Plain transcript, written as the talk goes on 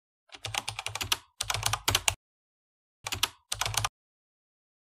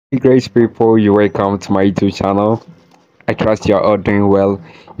Great people, you welcome to my YouTube channel. I trust you're all doing well.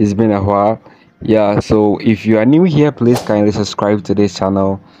 It's been a while. Yeah, so if you are new here, please kindly subscribe to this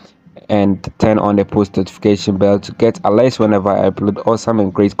channel and turn on the post notification bell to get alerts whenever I upload awesome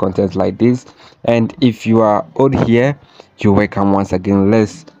and great content like this. And if you are old here, you're welcome once again.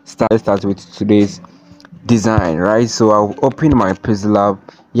 Let's start with today's design, right? So I'll open my Pixelab.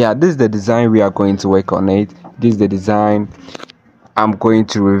 Yeah, this is the design we are going to work on it. This is the design. I'm going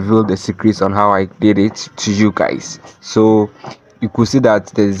to reveal the secrets on how I did it to you guys. So you could see that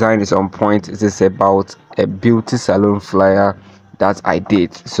the design is on point. It is about a beauty salon flyer that I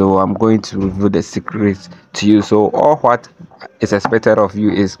did. So I'm going to reveal the secrets to you. So all what is expected of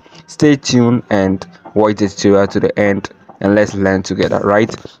you is stay tuned and watch this tutorial to the end, and let's learn together,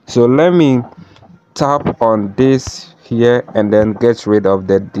 right? So let me tap on this here and then get rid of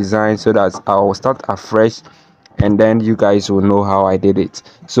the design so that I'll start afresh, and then you guys will know how I did it.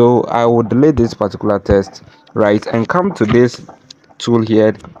 So I will delete this particular test, right, and come to this tool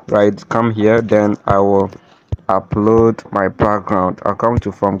here, right, come here, then I will upload my background. I'll come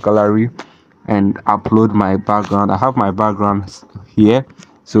to from gallery and upload my background. I have my background here,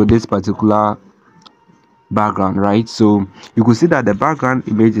 so this particular background, right? So you could see that the background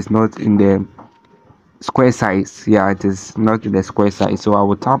image is not in the square size. Yeah, it is not the square size, so I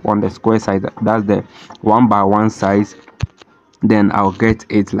will tap on the square size. That's the 1 by 1 size. Then I'll get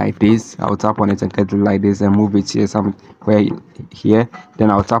it like this. I'll tap on it and get it like this and move it here somewhere here. Then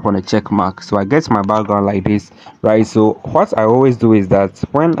I'll tap on a check mark, so I get my background like this, right? So what I always do is that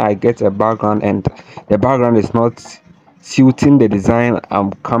when I get a background and the background is not suiting the design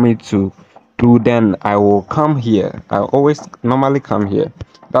I'm coming to do, then I will come here. I always normally come here.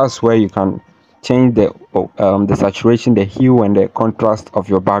 That's where you can change the saturation, the hue and the contrast of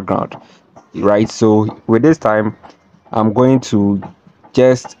your background, right? So with this time I'm going to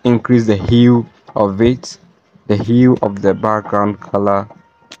just increase the hue of it, the hue of the background color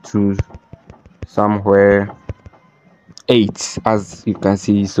to somewhere 8, as you can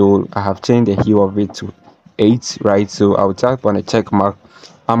see. So I have changed the hue of it to 8, right? So I'll tap on a check mark.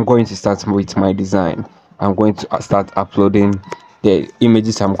 I'm going to start with my design. I'm going to start uploading the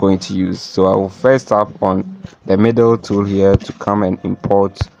images I'm going to use. So I will first tap on the middle tool here to come and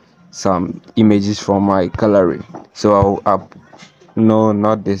import some images from my gallery. So I'll up no,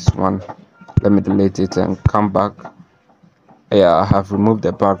 not this one. Let me delete it and come back. Yeah, I have removed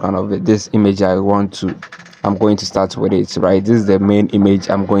the background of it. This image I'm going to start with it, right? This is the main image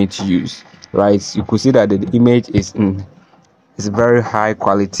I'm going to use, right? You could see that the image is a very high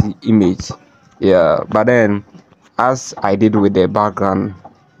quality image. Yeah, but then as I did with the background,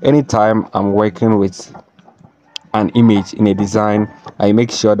 anytime I'm working with an image in a design, I make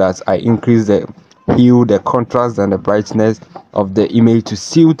sure that I increase the hue, the contrast and the brightness of the image to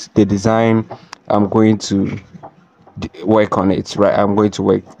suit the design I'm going to work on it, right? I'm going to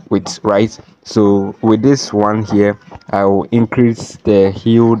work with, right? So with this one here, I will increase the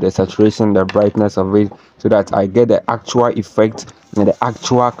hue, the saturation, the brightness of it, so that I get the actual effect and the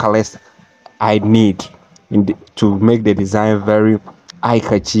actual colors I need to make the design very eye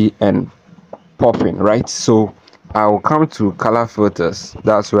catchy and popping, right? So I will come to color filters.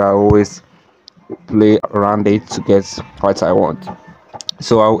 That's where I always play around it to get what I want.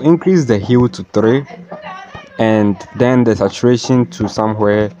 So I'll increase the hue to 3 and then the saturation to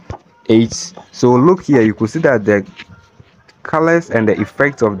somewhere 8. So look here, you could see that the colors and the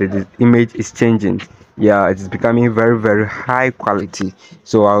effect of the image is changing. Yeah, it is becoming very high quality.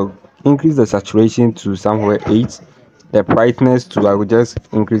 So I'll increase the saturation to somewhere 8, the brightness to, I will just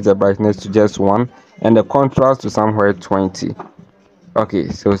increase the brightness to just 1, and the contrast to somewhere 20. Okay,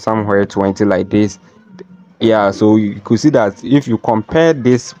 so somewhere 20 like this. Yeah, so you could see that if you compare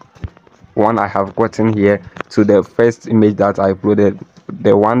this one I have gotten here to the first image that I uploaded,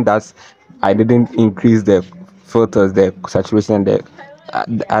 the one that I didn't increase the filters, the saturation, the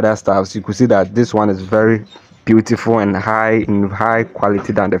other stuff, so you could see that this one is very beautiful and high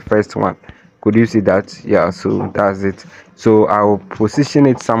quality than the first one. Could you see that? Yeah, so that's it. So I'll position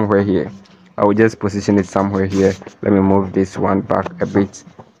it somewhere here. I will just position it somewhere here. Let me move this one back a bit,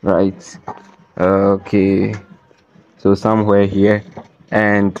 right? Okay, so somewhere here,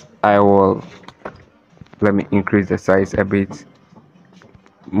 and I will, let me increase the size a bit,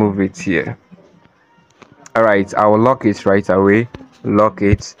 move it here. All right, I will lock it right away, lock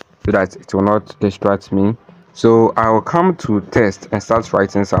it so that it will not distract me. So I will come to test and start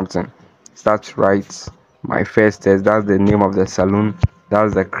writing something. Start write my first test. That's the name of the salon.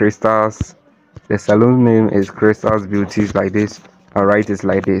 That's the crystals. The salon name is Crystals Beauties, like this. I'll write it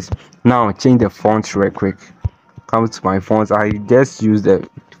like this. Now change the font real quick. Come to my fonts. I just use the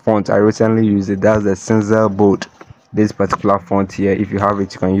font. I recently used it. That's the Cinzel Bold. This particular font here, if you have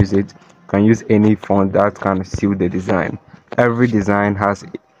it, you can use it. You can use any font that can suit the design. Every design has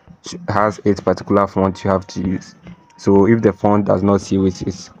its particular font you have to use. So if the font does not suit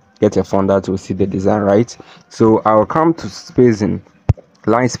it, get a font that will see the design, right? So I'll come to spacing,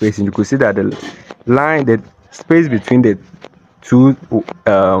 line spacing. You could see that the space between the two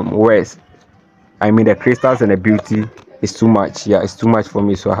words, I mean the crystals and the beauty, is too much. Yeah, it's too much for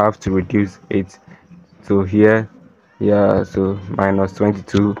me, so I have to reduce it. So here, yeah, so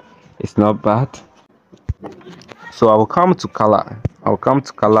 -22. It's not bad. So I will come to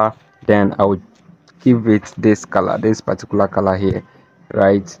color. Then I will give it this color, this particular color here,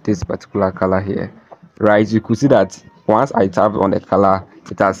 right? This particular color here, right? You could see that once I tap on the color,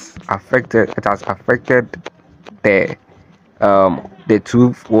 it has affected the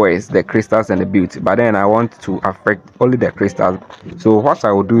two words, the crystals and the beauty, but then I want to affect only the crystals. So what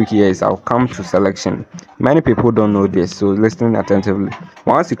I will do here is I'll come to selection. Many people don't know this, so listen attentively.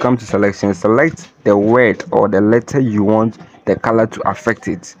 Once you come to selection, select the word or the letter you want the color to affect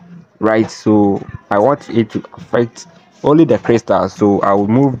it, right? So I want it to affect only the crystals, so I will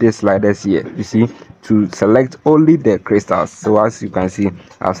move this sliders here, you see, to select only the crystals. So as you can see,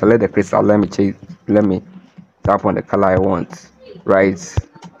 I'll select the crystal. Let me tap on the color I want, right?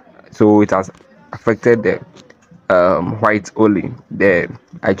 So it has affected the white only.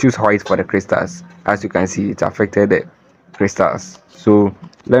 I choose white for the crystals. As you can see, it affected the crystals. So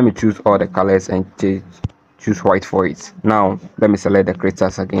let me choose all the colors and choose white for it. Now let me select the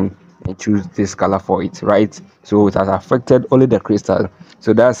crystals again and choose this color for it, right? So it has affected only the crystal.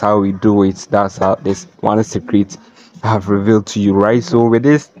 So that's how we do it. That's how this one secret I have revealed to you, right? So with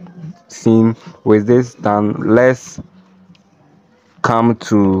this scene, with this done, let's come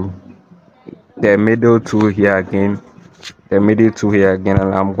to the middle tool here again,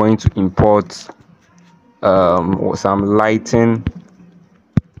 and I'm going to import some lighting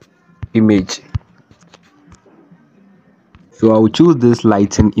image. So I will choose this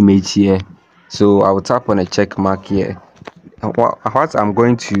lighting image here. So I will tap on a check mark here. And what I'm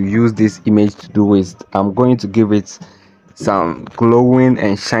going to use this image to do is I'm going to give it some glowing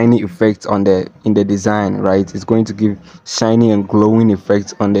and shiny effects on in the design, right? It's going to give shiny and glowing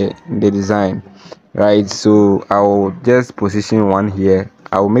effects on in the design, right? So I'll just position one here.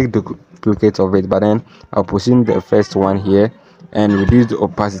 I'll make duplicate of it, but then I'll position the first one here and reduce the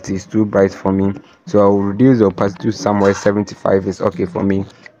opacity. It's too bright for me, so I'll reduce the opacity to somewhere 75 is okay for me.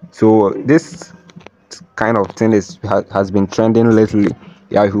 So this kind of thing has been trending lately.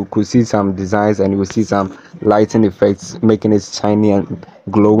 Yeah, you could see some designs and you will see some lighting effects making it shiny and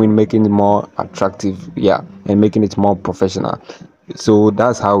glowing, making it more attractive, yeah, and making it more professional. So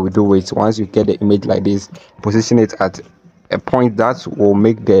that's how we do it. Once you get the image like this, position it at a point that will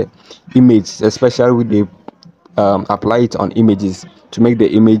make the image, especially with the apply it on images, to make the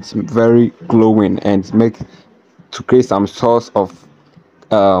image very glowing and to create some source of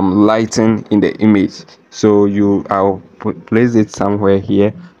lighting in the image. So I'll place it somewhere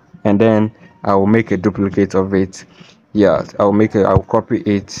here, and then I will make a duplicate of it. Yeah, I'll copy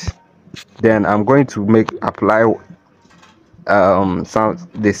it. Then I'm going to apply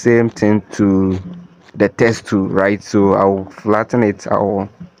the same thing to the text tool, right? So I'll flatten it. I'll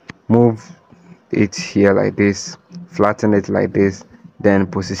move it here like this, flatten it like this, then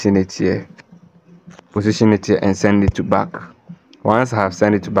position it here, and send it to back. Once I have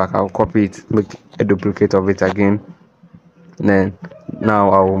sent it to back, I'll copy it, make a duplicate of it again. Then now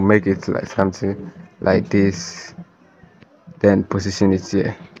I will make it like something like this, then position it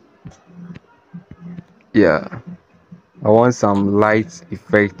here. Yeah, I want some light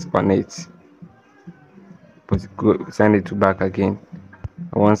effect on it. Send it to back again.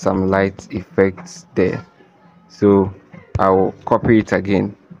 I want some light effects there, so I will copy it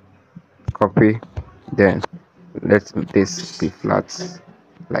again. Copy, then let this be flat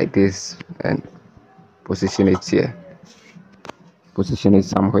like this, and position it here, position it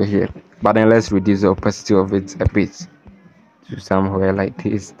somewhere here. But then let's reduce the opacity of it a bit to somewhere like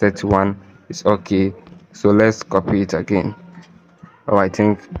this. 31 is okay. So let's copy it again. Oh, I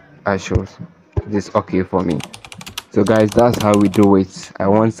think I should this okay for me. So guys, that's how we do it. I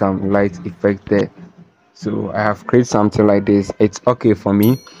want some light effect there, so I have created something like this. It's okay for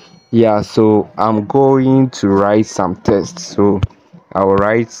me. Yeah, so I'm going to write some text. So I will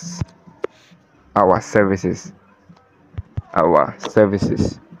write our services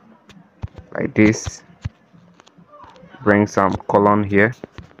like this. Bring some colon here,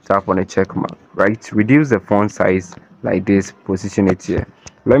 tap on a check mark, right? Reduce the font size like this, position it here.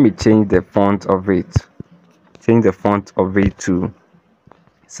 Let me change the font of it to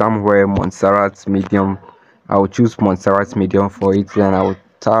somewhere Montserrat medium. I will choose Montserrat medium for it, then I will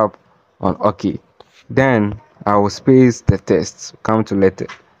tap on OK. Then I will space the text, come to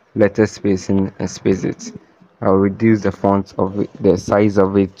letter spacing and space it. I'll reduce the font of it, the size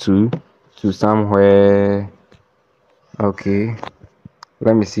of it to somewhere. Okay,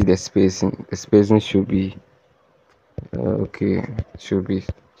 let me see the spacing. The spacing should be okay, should be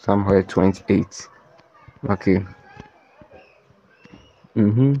somewhere 28. Okay.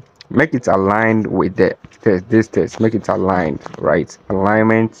 Make it aligned with the test. This test, make it aligned, right?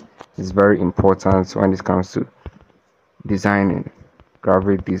 Alignment is very important when it comes to designing,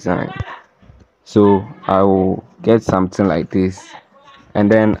 graphic design. So I will get something like this,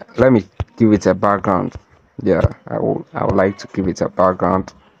 and then let me give it a background. Yeah, I would like to give it a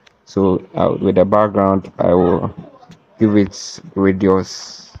background. So with the background, I will give it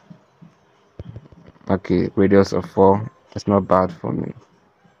radius. Okay, radius of 4. It's not bad for me.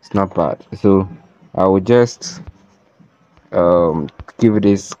 It's not bad. So I will just um give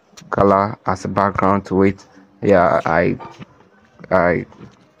this color as a background to it. Yeah, I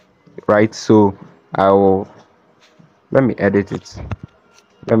right. So I will let me edit it.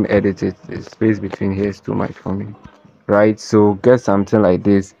 Let me edit it. The space between here is too much for me, right? So get something like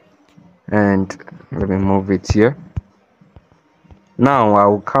this, and let me move it here. Now I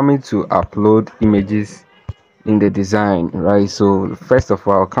will come in to upload images in the design, right? So first of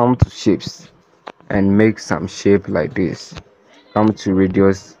all, I'll come to shapes and make some shape like this. Come to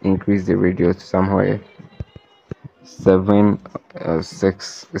radius, increase the radius somewhere 7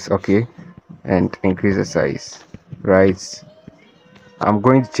 6 is okay, and increase the size, right? I'm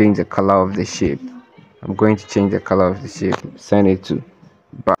going to change the color of the shape. I'm going to change the color of the shape, send it to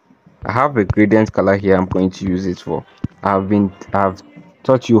back. I have a gradient color here. I'm going to use it for. I've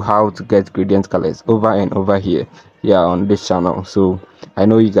taught you how to get gradient colors over and over here on this channel, so I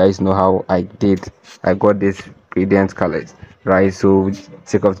know you guys know how I got this gradient colors, right? So with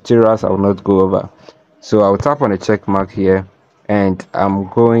sake of tutorials, I will not go over. So I'll tap on the check mark here, and I'm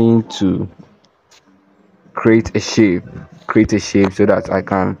going to create a shape so that I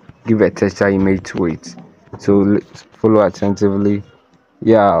can give a texture image to it. So follow attentively.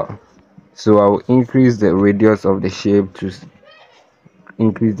 Yeah, so I'll increase the radius of the shape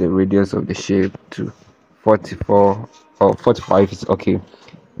to 44 or 45 is okay.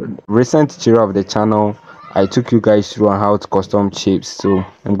 Recent tutorial of the channel, I took you guys through on how to custom shapes, so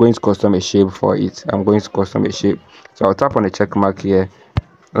I'm going to custom a shape for it. So I'll tap on the check mark here.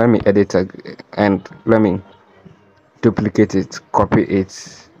 Let me edit and let me duplicate it, copy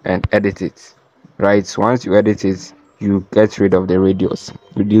it, and edit it, right? So once you edit it, you get rid of the radius,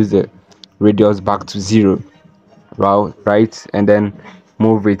 reduce the radius back to 0. Wow, right? And then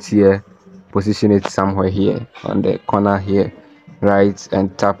move it here, position it somewhere here on the corner here, right?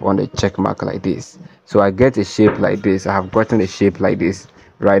 And tap on the check mark like this. So I get a shape like this. I have gotten a shape like this,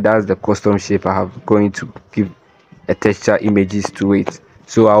 right? That's the custom shape I have going to give a texture images to it.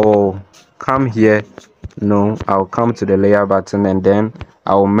 So I will come here. No, I'll come to the layer button, and then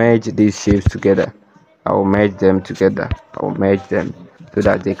I'll merge these shapes together. I will merge them together. I will merge them so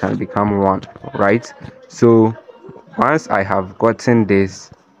that they can become one, right? So once I have gotten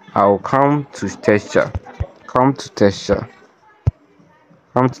this, I'll come to texture. Come to texture.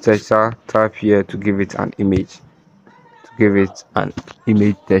 Come to texture. Tap here to give it an image. To give it an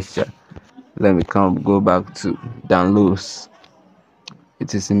image texture. Let me go back to downloads.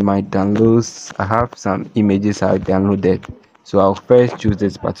 It is in my downloads. I have some images I downloaded. So I'll first choose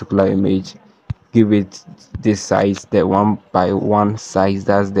this particular image, give it this size, the 1 by 1 size,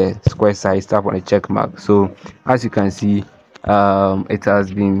 that's the square size. Tap on the check mark. So as you can see, it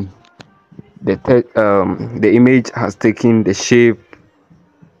has been the image has taken the shape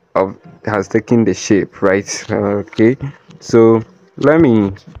right. Okay, so let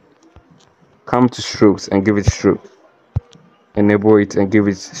me come to strokes and give it stroke, enable it and give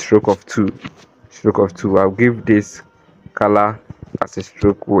it stroke of 2. I'll give this color as a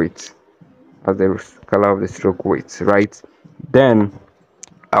stroke weight, as the color of the stroke weight, right? Then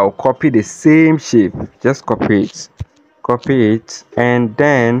I'll copy the same shape, just copy it, and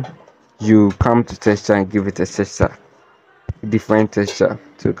then you come to texture and give it a texture, different texture.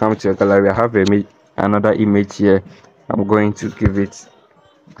 To come to your gallery, I have another image here. I'm going to give it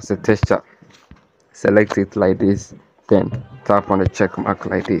as a texture, select it like this, then tap on the check mark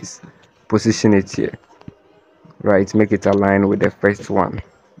like this, position it here, right? Make it align with the first one.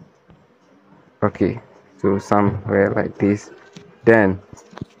 Okay, so somewhere like this. Then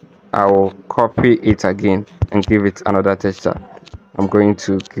I will copy it again and give it another texture. I'm going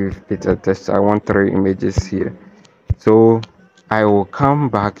to give it a texture. I want 3 images here, so I will come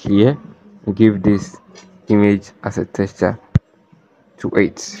back here and give this image as a texture to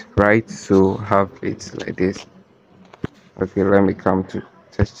it, right? So have it like this. Okay, let me come to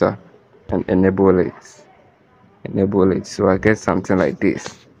texture and enable it so I get something like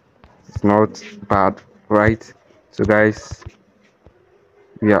this. It's not bad, right? So guys,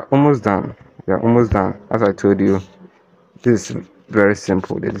 we are almost done. We are almost done. As I told you, this is very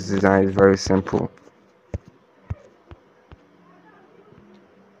simple. This design is very simple.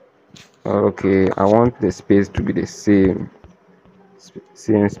 Okay, I want the space to be the same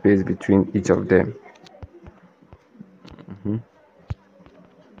space between each of them.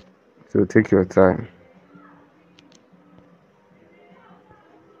 So take your time.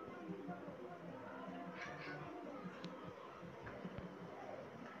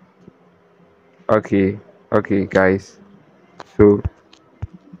 Okay, okay guys, so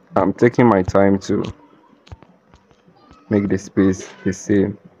I'm taking my time to make the space the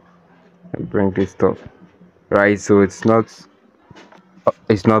same and bring this stuff, right? So it's not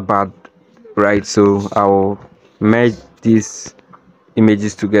bad, right? So I'll merge these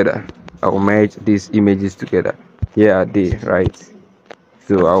images together. I'll merge these images together. Here are they, right?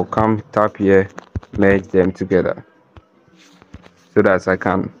 So I'll come tap here, merge them together so that I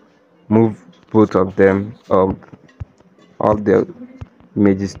can move both of them, all the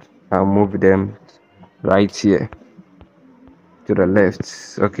images, I'll move them right here to the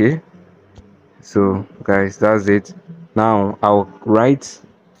left. Okay, so guys, that's it. Now I'll write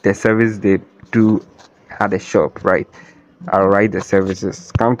the service they do at the shop, right? I'll write the services,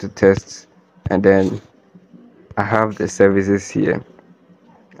 come to test, and then I have the services here.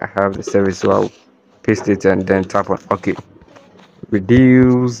 I have the service, so I'll paste it and then tap on OK.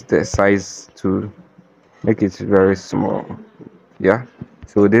 Reduce the size to make it very small. Yeah,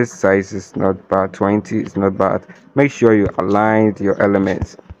 so this size is not bad. 20 is not bad. Make sure you align your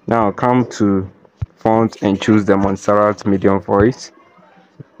elements. Now come to font and choose the Montserrat medium for it.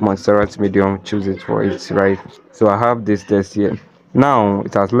 Montserrat medium, choose it for it, right? So I have this test here. Now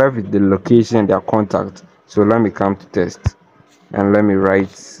it has left with the location and their contact. So let me come to test and let me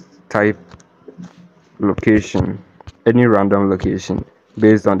write type location, any random location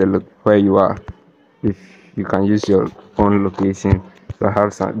based on the where you are. If you can use your own location, so I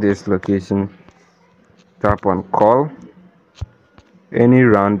have this location. Tap on call any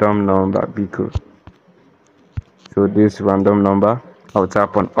random number because so this random number, I'll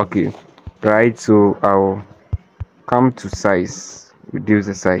tap on OK, right? So I'll come to size, reduce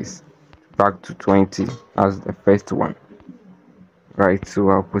the size back to 20 as the first one, right? So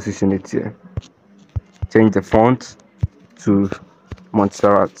I'll position it here, change the font to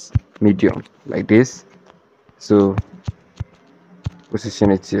Montserrat medium like this. So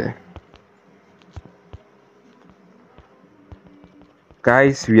position it here.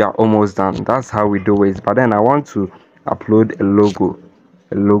 Guys, we are almost done. That's how we do it. But then I want to upload a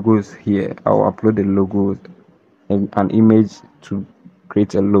logos here. I'll upload a logo and an image to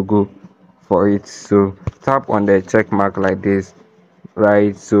create a logo for it. So tap on the check mark like this,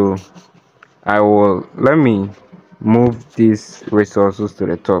 right? So let me move these resources to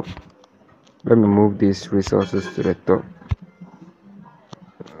the top. Let me move these resources to the top.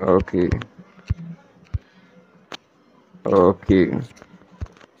 Okay, okay,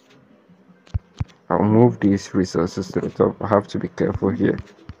 I'll move these resources to the top. I have to be careful here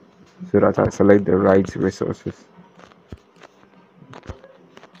so that I select the right resources.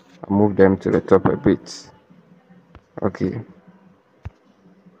 I'll move them to the top a bit. Okay,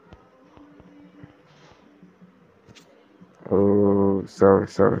 oh sorry,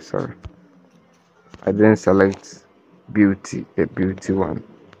 I didn't select the beauty one.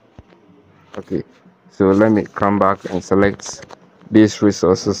 Okay, so let me come back and select these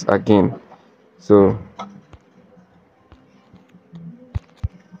resources again. So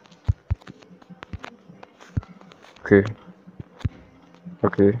okay,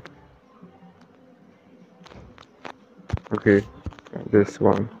 okay, okay, and this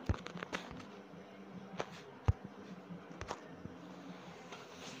one.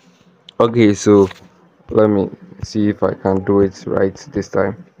 Okay, so let me see if I can do it right this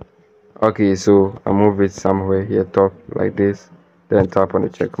time. Okay, so I move it somewhere here top like this, then tap on the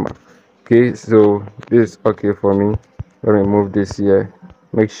check mark. Okay, so this is okay for me. Let me move this here.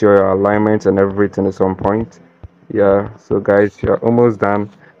 Make sure your alignment and everything is on point. Yeah, so guys, you're almost done.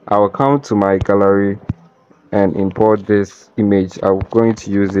 I will come to my gallery and import this image. I'm going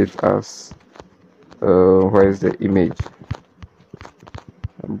to use it as where is the image?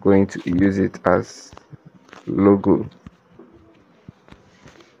 I'm going to use it as logo.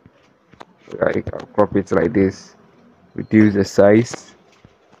 Like I'll crop it like this. reduce the size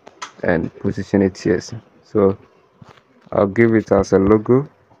and position it here. So I'll give it as a logo,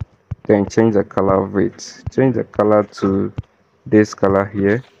 then change the color of it. Change the color to this color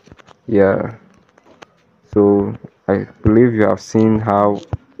here. Yeah, so I believe you have seen how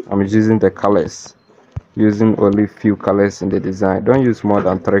I'm using the colors, using only few colors in the design. Don't use more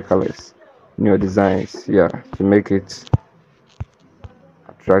than 3 colors in your designs, yeah, to make it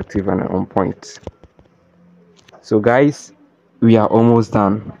attractive and on point. So guys, we are almost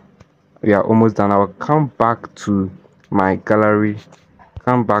done. I'll come back to my gallery,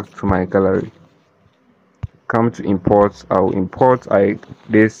 come back to my gallery, come to import. I'll import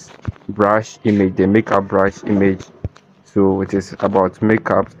this brush image, the makeup brush image. So it is about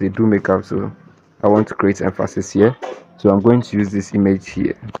makeup, they do makeup, so I want to create emphasis here. So I'm going to use this image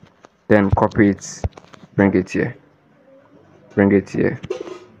here, then copy it, bring it here, bring it here,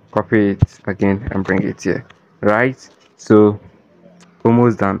 copy it again and bring it here, right? So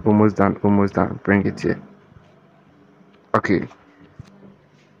almost done, almost done, almost done. Bring it here. Okay,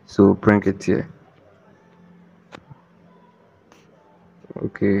 so bring it here.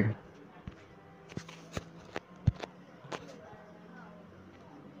 Okay,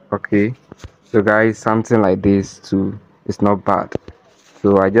 okay, so guys, something like this too is not bad.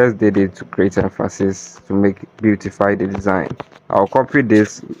 So I just did it to create emphasis, to make beautify the design. I'll copy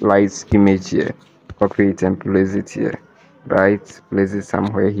this light image here, copy it and place it here, right? Place it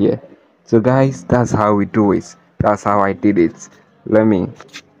somewhere here. So guys, that's how we do it. That's how I did it. Let me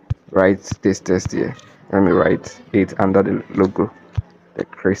write this text here. Let me write it under the logo, the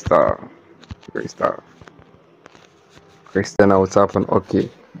crystal. Then I will tap on OK,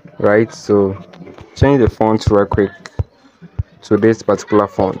 right? So change the font real quick to this particular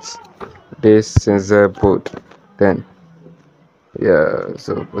font, this sincere bold. Then yeah,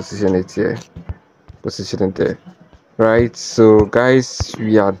 so position it here, position it there, right? So guys,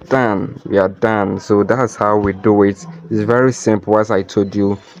 we are done. So that's how we do it. It's very simple, as I told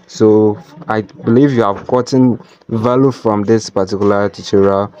you. So I believe you have gotten value from this particular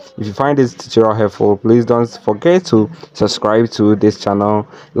tutorial. If you find this tutorial helpful, please don't forget to subscribe to this channel,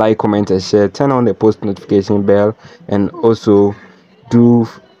 like, comment and share, turn on the post notification bell, and also do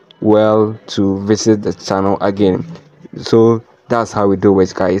well to visit the channel again. So that's how we do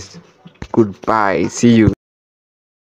it, guys. Goodbye, see you.